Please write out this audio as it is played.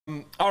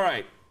All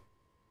right.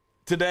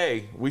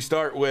 Today, we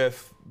start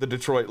with the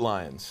Detroit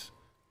Lions.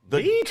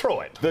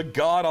 The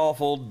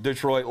god-awful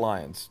Detroit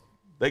Lions.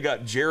 They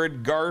got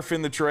Jared Goff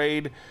in the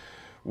trade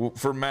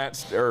for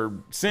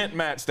sent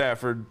Matt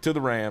Stafford to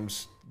the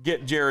Rams.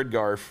 Get Jared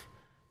Goff.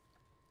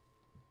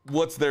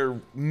 What's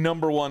their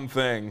number one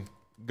thing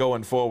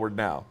going forward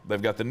now?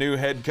 They've got the new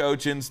head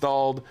coach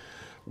installed.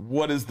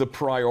 What is the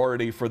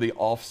priority for the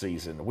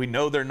offseason? We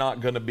know they're not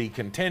going to be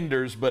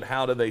contenders, but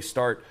how do they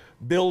start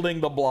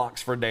building the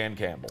blocks for Dan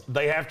Campbell?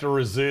 They have to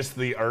resist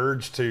the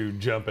urge to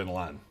jump in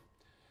line.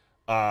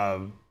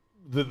 The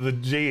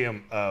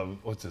GM,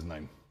 what's his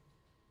name?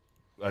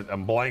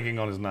 I'm blanking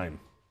on his name.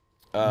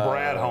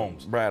 Brad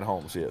Holmes. Brad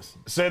Holmes, yes.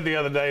 Said the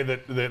other day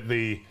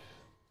that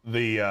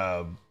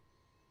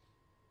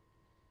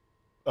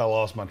I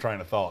lost my train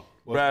of thought.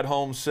 Brad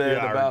Holmes said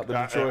about the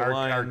Detroit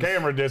Lions. Our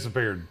camera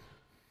disappeared.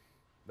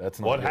 That's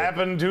not what good.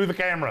 happened to the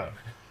camera?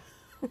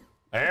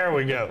 There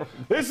we go.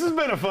 This has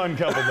been a fun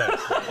couple days.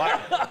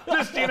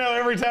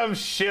 Every time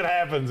shit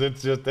happens,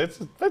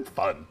 it's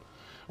fun.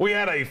 We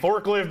had a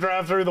forklift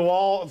drive through the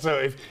wall. So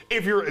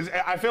if you're,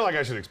 I feel like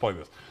I should explain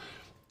this.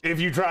 If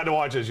you tried to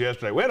watch this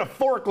yesterday, we had a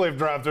forklift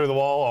drive through the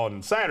wall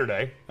on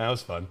Saturday. That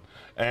was fun.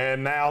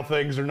 And now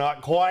things are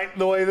not quite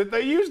the way that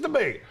they used to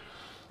be.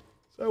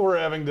 So we're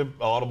having to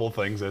audible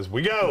things as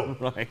we go.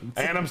 Right.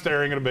 And I'm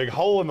staring at a big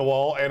hole in the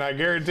wall, and I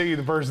guarantee you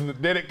the person that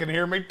did it can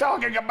hear me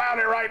talking about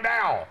it right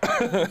now.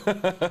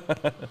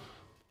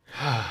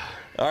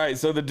 All right,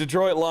 so the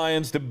Detroit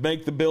Lions, to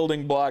make the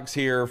building blocks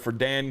here for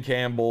Dan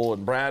Campbell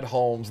and Brad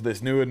Holmes,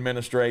 this new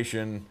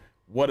administration,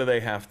 what do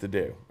they have to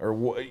do? Or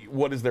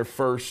what is their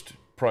first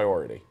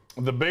priority?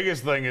 The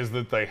biggest thing is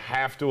that they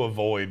have to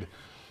avoid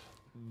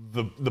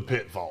the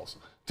pitfalls.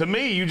 To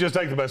me, you just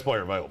take the best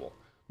player available.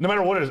 No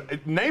matter what it is.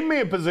 Name me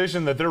a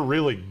position that they're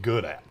really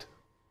good at.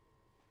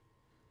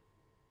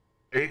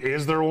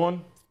 Is there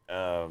one?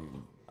 I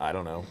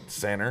don't know.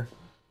 Center,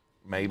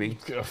 maybe.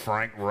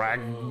 Frank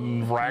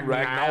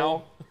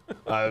Ragnow.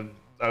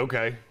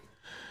 Okay.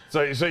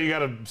 So you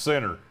got a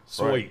center.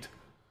 Sweet.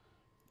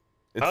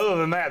 Right. Other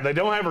than that, they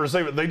don't have a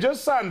receiver. They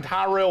just signed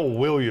Tyrell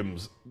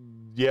Williams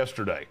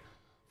yesterday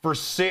for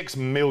 $6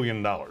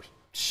 million.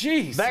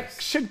 Jeez. That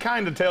should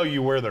kind of tell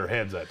you where their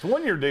head's at. It's a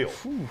one-year deal.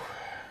 Whew.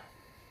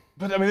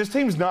 But, this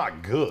team's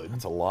not good.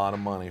 That's a lot of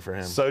money for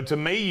him. So, to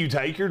me, you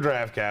take your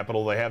draft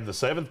capital. They have the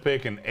 7th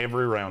pick in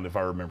every round, if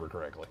I remember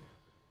correctly.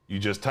 You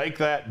just take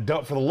that.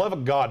 For the love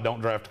of God,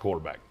 don't draft a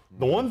quarterback.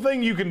 The one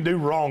thing you can do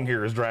wrong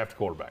here is draft a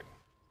quarterback.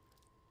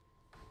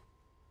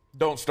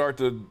 Don't start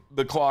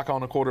the clock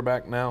on a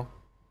quarterback now,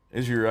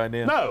 is your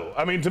idea? No.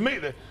 To me,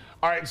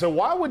 all right, so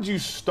why would you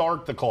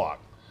start the clock?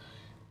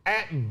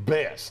 At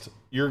best,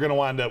 you're going to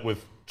wind up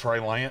with Trey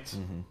Lance.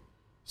 Mm-hmm.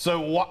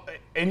 So,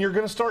 and you're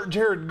going to start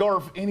Jared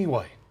Goff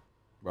anyway.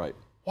 Right.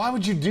 Why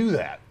would you do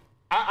that?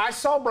 I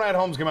saw Brad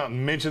Holmes come out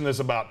and mention this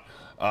about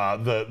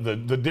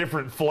the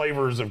different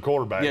flavors of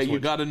quarterbacks. Yeah, you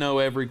got to know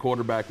every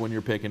quarterback when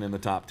you're picking in the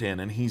top 10,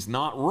 and he's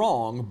not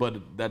wrong,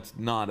 but that's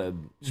not a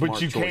smart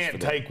But you choice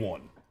can't take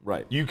one.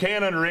 Right. You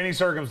can't, under any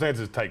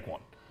circumstances, take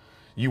one.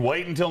 You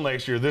wait until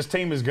next year. This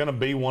team is going to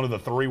be one of the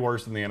 3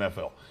 worst in the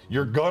NFL.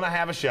 You're going to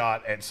have a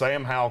shot at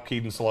Sam Howell,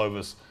 Keaton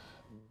Slovis,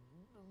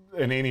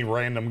 and any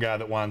random guy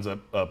that winds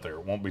up there.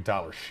 It won't be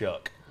Tyler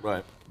Shuck.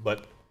 Right.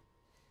 But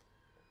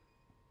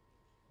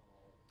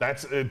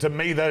that's to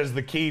me, that is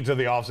the key to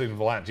the offseason for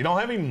the Lions. You don't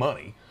have any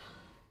money.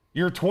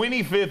 You're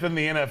 25th in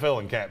the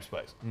NFL in cap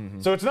space.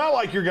 Mm-hmm. So it's not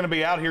like you're going to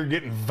be out here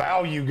getting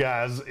value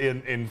guys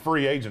in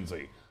free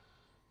agency.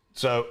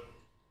 So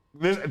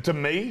this, to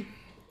me,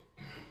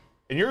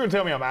 and you're going to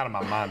tell me I'm out of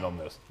my mind on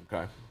this.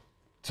 Okay.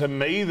 To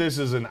me, this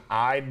is an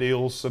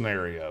ideal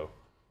scenario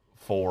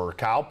for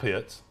Kyle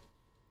Pitts.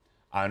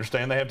 I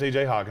understand they have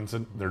T.J.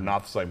 Hawkinson. They're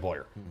not the same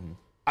player. Mm-hmm.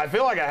 I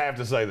feel like I have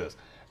to say this.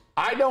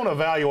 I don't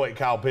evaluate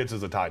Kyle Pitts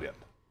as a tight end.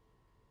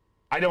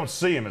 I don't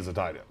see him as a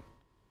tight end.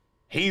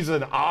 He's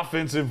an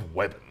offensive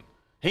weapon.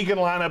 He can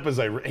line up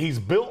he's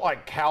built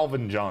like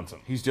Calvin Johnson.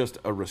 He's just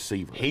a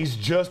receiver. He's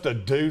just a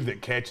dude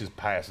that catches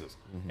passes.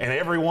 Mm-hmm. And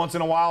every once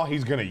in a while,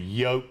 he's going to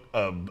yoke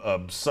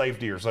a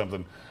safety or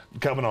something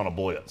coming on a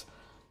blitz.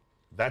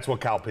 That's what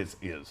Kyle Pitts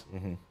is.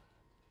 Mm-hmm.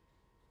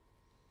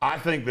 I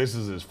think this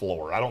is his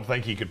floor. I don't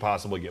think he could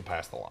possibly get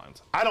past the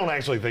Lions. I don't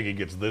actually think he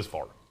gets this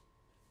far.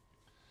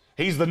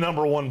 He's the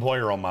number 1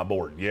 player on my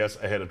board. Yes,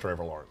 ahead of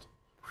Trevor Lawrence.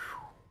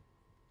 Whew.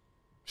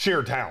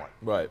 Sheer talent.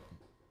 Right.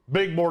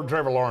 Big board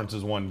Trevor Lawrence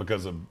is one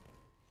because of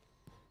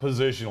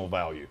positional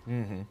value.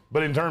 Mm-hmm.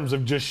 But in terms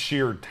of just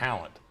sheer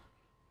talent,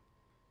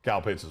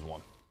 Kyle Pitts is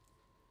one.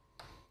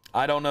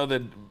 I don't know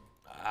that.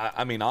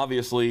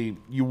 Obviously,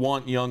 you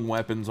want young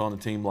weapons on a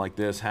team like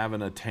this.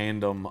 Having a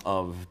tandem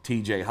of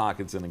T.J.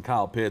 Hawkinson and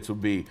Kyle Pitts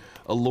would be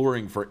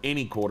alluring for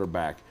any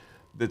quarterback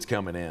that's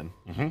coming in,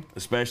 mm-hmm.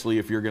 especially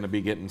if you're going to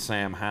be getting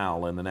Sam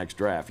Howell in the next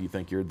draft. You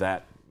think you're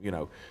that,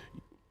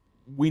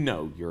 we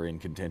know you're in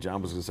contention. I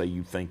was going to say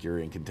you think you're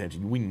in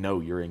contention. We know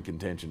you're in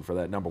contention for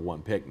that number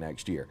 1 pick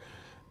next year.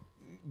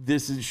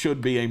 This should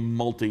be a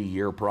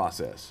multi-year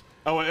process.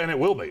 Oh, and it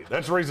will be.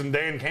 That's the reason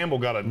Dan Campbell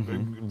got a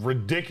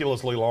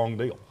ridiculously long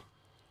deal.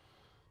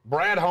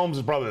 Brad Holmes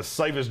is probably the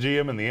safest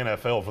GM in the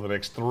NFL for the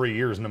next 3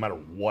 years, no matter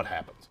what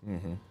happens.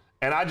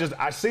 And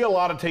I see a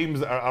lot of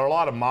teams, or a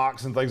lot of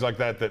mocks and things like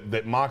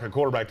that mock a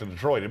quarterback to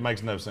Detroit. It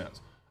makes no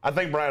sense. I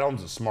think Brad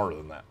Holmes is smarter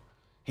than that.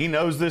 He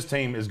knows this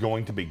team is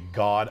going to be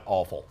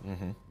god-awful.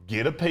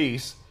 Get a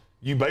piece.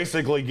 You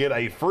basically get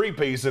a free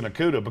piece in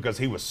Okudah because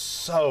he was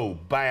so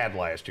bad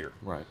last year.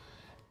 Right.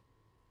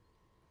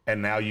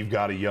 And now you've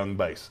got a young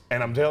base.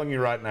 And I'm telling you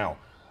right now,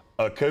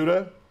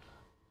 Okudah,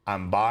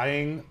 I'm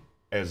buying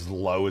as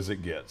low as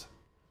it gets.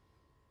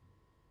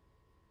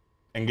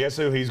 And guess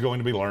who he's going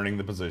to be learning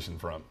the position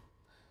from?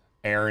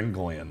 Aaron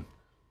Glenn,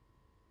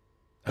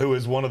 who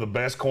is one of the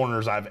best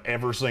corners I've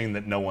ever seen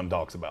that no one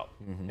talks about.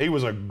 He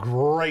was a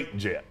great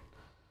Jet.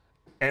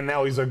 And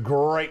now he's a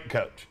great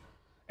coach.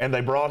 And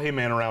they brought him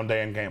in around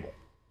Dan Campbell.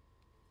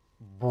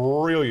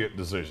 Brilliant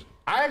decision.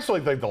 I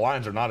actually think the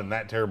Lions are not in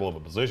that terrible of a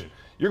position.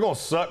 You're going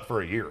to suck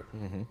for a year.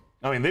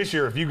 I mean, this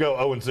year, if you go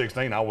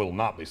 0-16, I will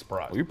not be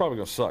surprised. Well, you're probably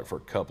going to suck for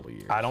a couple of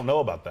years. I don't know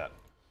about that.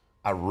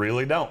 I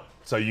really don't.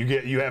 So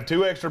you have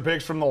 2 extra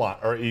picks from the line,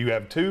 or you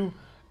have 2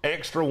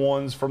 extra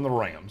ones from the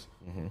Rams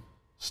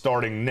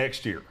starting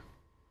next year.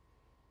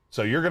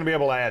 So you're going to be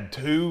able to add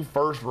 2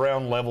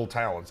 first-round level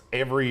talents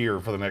every year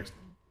for the next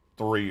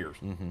 3 years.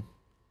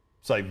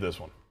 Save this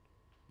one.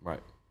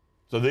 Right.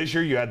 So this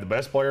year you had the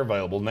best player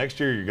available.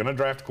 Next year you're going to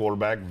draft a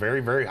quarterback very,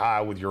 very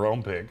high with your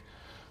own pick.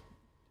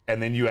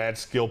 And then you add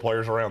skill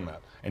players around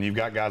that. And you've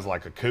got guys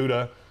like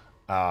Okudah,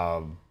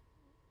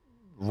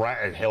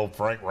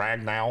 Frank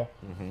Ragnow.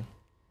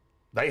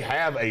 They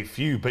have a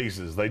few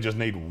pieces. They just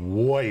need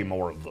way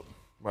more of them.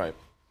 Right.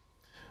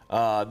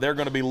 They're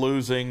going to be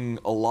losing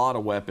a lot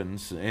of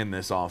weapons in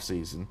this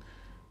offseason.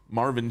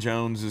 Marvin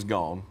Jones is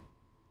gone.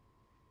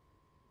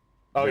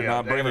 They're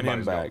not bringing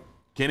him back. Gone.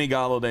 Kenny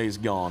Galladay's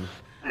gone.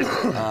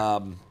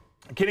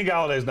 Kenny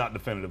Galladay's not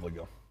definitively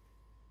gone.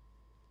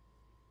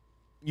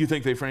 You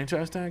think they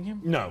franchise tag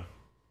him? No.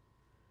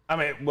 I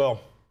mean,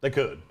 well, they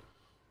could.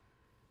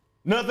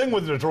 Nothing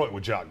with Detroit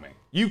would shock me.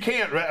 You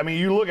can't, I mean,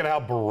 you look at how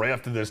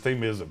bereft this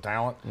team is of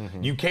talent.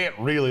 You can't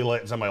really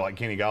let somebody like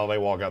Kenny Golladay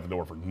walk out the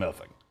door for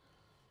nothing.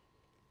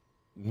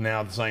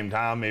 Now, at the same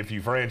time, if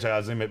you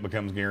franchise him, it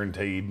becomes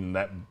guaranteed, and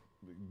that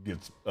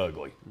gets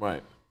ugly.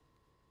 Right.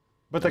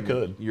 But they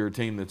could. You're a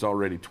team that's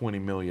already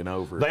 $20 million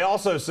over. They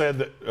also said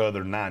that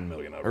they're $9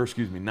 million over. Or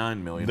excuse me,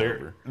 $9 million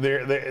over.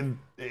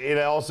 It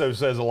also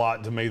says a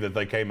lot to me that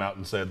they came out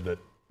and said that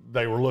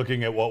they were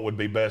looking at what would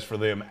be best for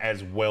them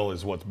as well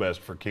as what's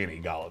best for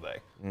Kenny Golladay.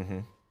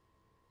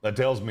 That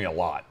tells me a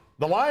lot.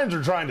 The Lions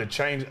are trying to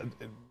change,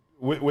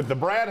 with the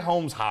Brad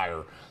Holmes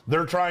hire,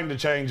 they're trying to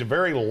change a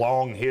very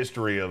long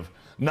history of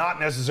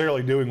not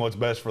necessarily doing what's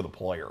best for the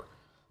player.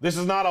 This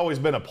has not always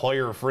been a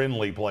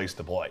player-friendly place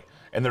to play.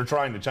 And they're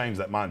trying to change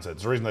that mindset.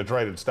 It's the reason they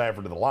traded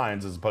Stafford to the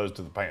Lions as opposed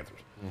to the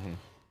Panthers.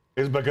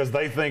 Is because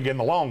they think in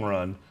the long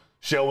run,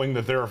 showing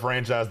that they're a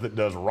franchise that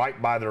does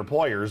right by their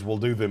players will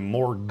do them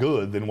more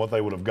good than what they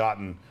would have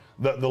gotten,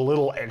 the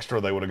little extra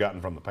they would have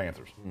gotten from the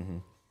Panthers.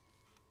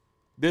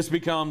 This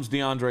becomes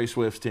DeAndre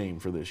Swift's team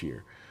for this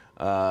year.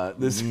 Hey,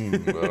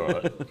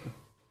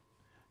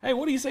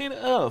 what are you saying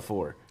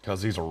for?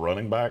 Because he's a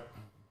running back.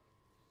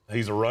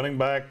 He's a running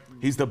back.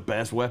 He's the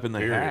best weapon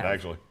they have.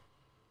 Actually.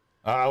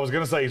 I was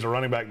going to say he's a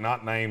running back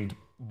not named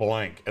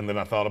blank, and then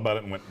I thought about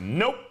it and went,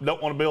 nope,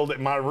 don't want to build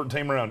my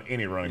team around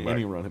any running back.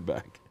 Any running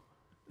back.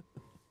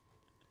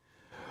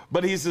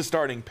 But he's the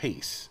starting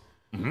piece,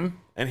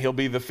 and he'll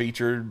be the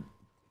featured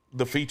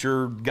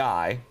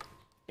guy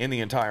in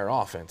the entire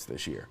offense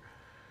this year.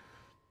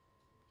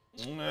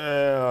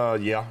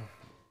 Yeah.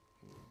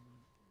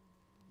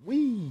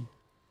 Wee.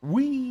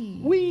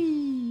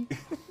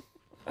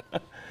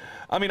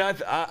 I mean,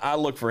 I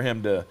look for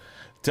him to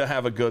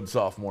have a good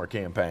sophomore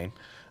campaign,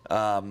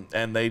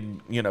 and they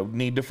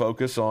need to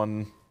focus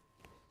on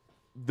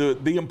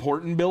the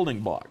important building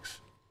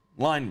blocks,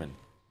 linemen,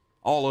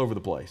 all over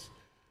the place.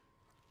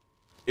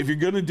 If you're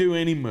going to do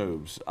any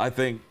moves, I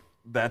think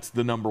that's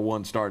the number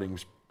one starting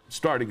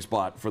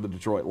spot for the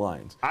Detroit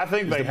Lions. I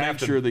think they have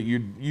to make sure that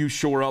you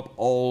shore up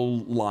all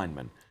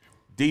linemen,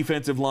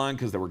 defensive line,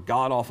 because they were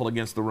god awful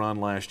against the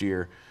run last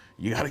year.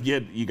 You got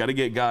to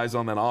get guys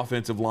on that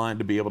offensive line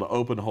to be able to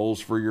open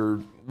holes for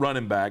your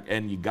running back,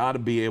 and you got to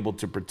be able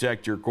to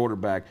protect your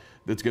quarterback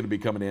that's going to be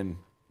coming in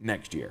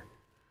next year.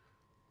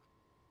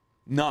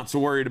 Not so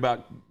worried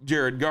about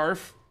Jared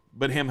Goff,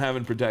 but him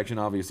having protection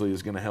obviously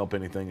is going to help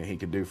anything that he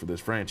can do for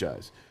this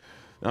franchise.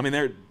 I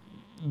mean,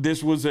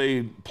 this was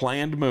a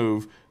planned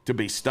move to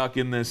be stuck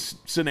in this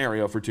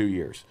scenario for 2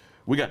 years.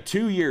 We got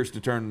 2 years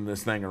to turn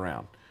this thing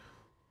around.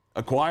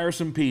 Acquire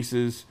some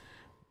pieces,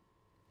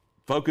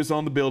 focus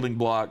on the building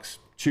blocks,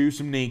 chew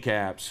some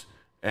kneecaps,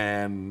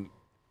 and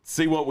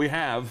see what we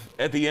have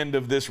at the end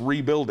of this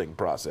rebuilding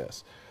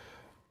process.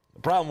 The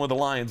problem with the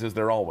Lions is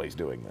they're always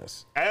doing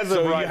this.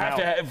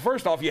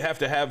 First off, you have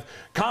to have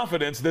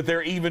confidence that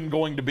they're even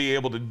going to be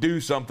able to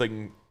do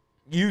something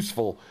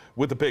useful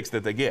with the picks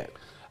that they get.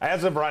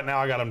 As of right now,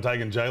 I got them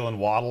taking Jalen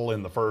Waddle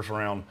in the first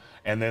round,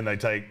 and then they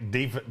take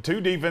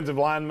two defensive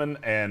linemen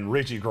and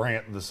Richie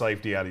Grant, the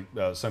safety out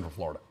of Central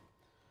Florida.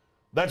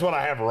 That's what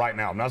I have right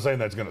now. I'm not saying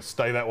that's going to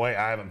stay that way.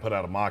 I haven't put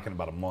out a mock in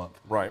about a month.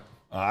 Right.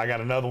 I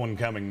got another one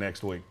coming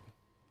next week.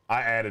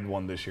 I added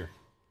one this year.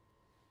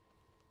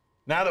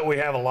 Now that we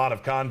have a lot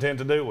of content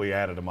to do, we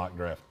added a mock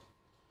draft.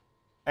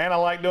 And I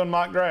like doing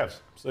mock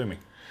drafts. Sue me.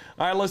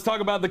 All right, let's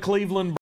talk about the Cleveland